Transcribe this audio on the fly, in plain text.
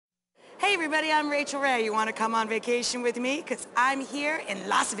Hey everybody, I'm Rachael Ray. You want to come on vacation with me? Because I'm here in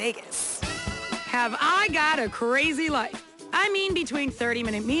Las Vegas. Have I got a crazy life? I mean, between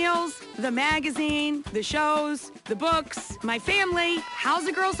 30-minute meals, the magazine, the shows, the books, my family, how's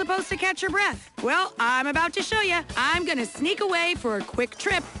a girl supposed to catch her breath? Well, I'm about to show you. I'm gonna sneak away for a quick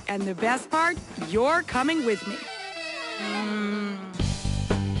trip, and the best part, you're coming with me.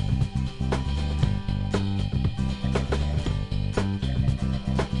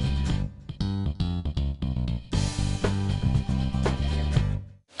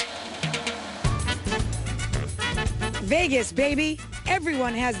 Vegas, baby.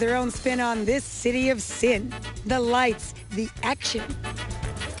 Everyone has their own spin on this city of sin. The lights, the action.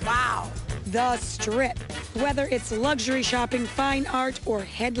 Wow. The Strip. Whether it's luxury shopping, fine art, or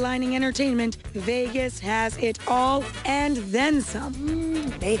headlining entertainment, Vegas has it all and then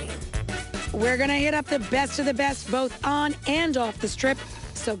some. Baby. We're gonna hit up the best of the best both on and off the Strip,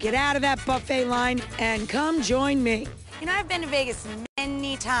 so get out of that buffet line and come join me. You know, I've been to Vegas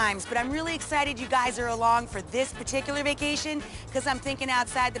many times, but I'm really excited you guys are along for this particular vacation because I'm thinking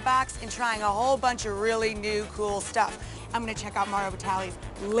outside the box and trying a whole bunch of really new, cool stuff. I'm gonna check out Mario Batali's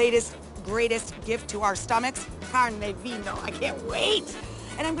latest, greatest gift to our stomachs, carne vino. I can't wait.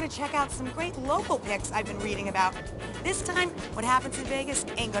 And I'm gonna check out some great local picks I've been reading about. This time, what happens in Vegas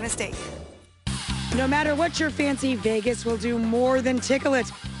ain't gonna stay here. No matter what your fancy, Vegas will do more than tickle it.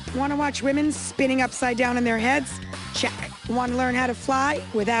 Want to watch women spinning upside down in their heads? Check. Want to learn how to fly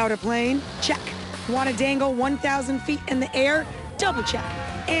without a plane? Check. Want to dangle 1,000 feet in the air? Double check.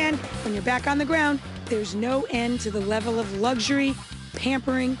 And when you're back on the ground, there's no end to the level of luxury,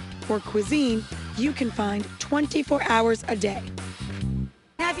 pampering, or cuisine you can find 24 hours a day.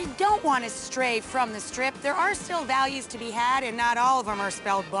 Now, if you don't want to stray from the Strip, there are still values to be had, and not all of them are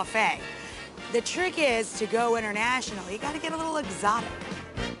spelled buffet. The trick is to go international. You got to get a little exotic.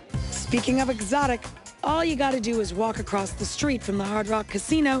 Speaking of exotic, all you gotta do is walk across the street from the Hard Rock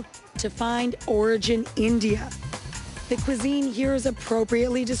Casino to find Origin India. The cuisine here is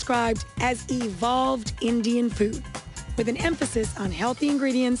appropriately described as evolved Indian food, with an emphasis on healthy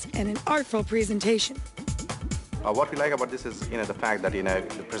ingredients and an artful presentation. What we like about this is, the fact that,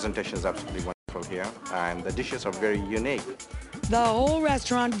 the presentation is absolutely wonderful here, and the dishes are very unique. The whole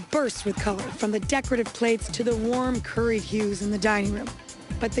restaurant bursts with color, from the decorative plates to the warm curried hues in the dining room.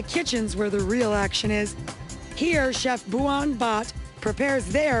 But the kitchen's where the real action is. Here, Chef Bhuvan Bhatt prepares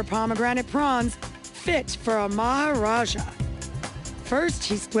their pomegranate prawns, fit for a Maharaja. First,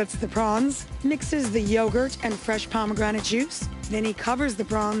 he splits the prawns, mixes the yogurt and fresh pomegranate juice. Then he covers the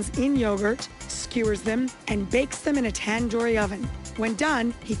prawns in yogurt, skewers them, and bakes them in a tandoori oven. When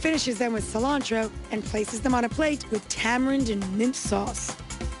done, he finishes them with cilantro and places them on a plate with tamarind and mint sauce.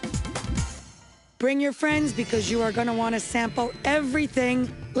 Bring your friends because you are going to want to sample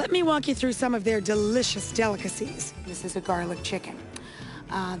everything. Let me walk you through some of their delicious delicacies. This is a garlic chicken.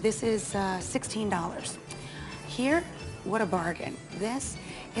 This is $16. Here, what a bargain. This,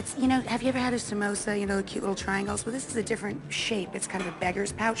 it's, have you ever had a samosa, the cute little triangles? Well, this is a different shape. It's kind of a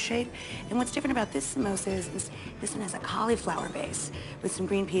beggar's pouch shape. And what's different about this samosa is this one has a cauliflower base with some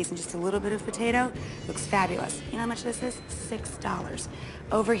green peas and just a little bit of potato. Looks fabulous. You know how much this is? $6.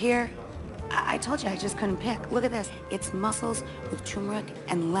 Over here, I told you I just couldn't pick. Look at this. It's mussels with turmeric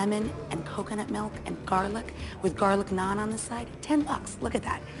and lemon and coconut milk and garlic with garlic naan on the side. $10. Look at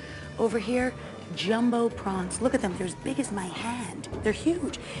that. Over here, jumbo prawns. Look at them. They're as big as my hand. They're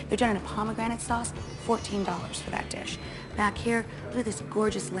huge. They're done in a pomegranate sauce. $14 for that dish. Back here, look at this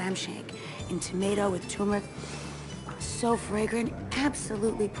gorgeous lamb shank in tomato with turmeric. So fragrant,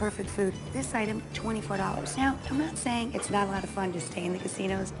 absolutely perfect food. This item, $24. Now, I'm not saying it's not a lot of fun to stay in the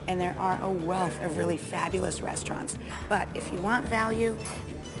casinos, and there are a wealth of really fabulous restaurants. But if you want value,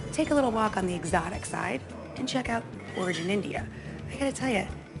 take a little walk on the exotic side and check out Origin India. I gotta tell you,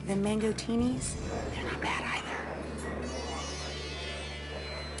 the mangotinis, they're not bad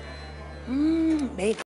either. Baby.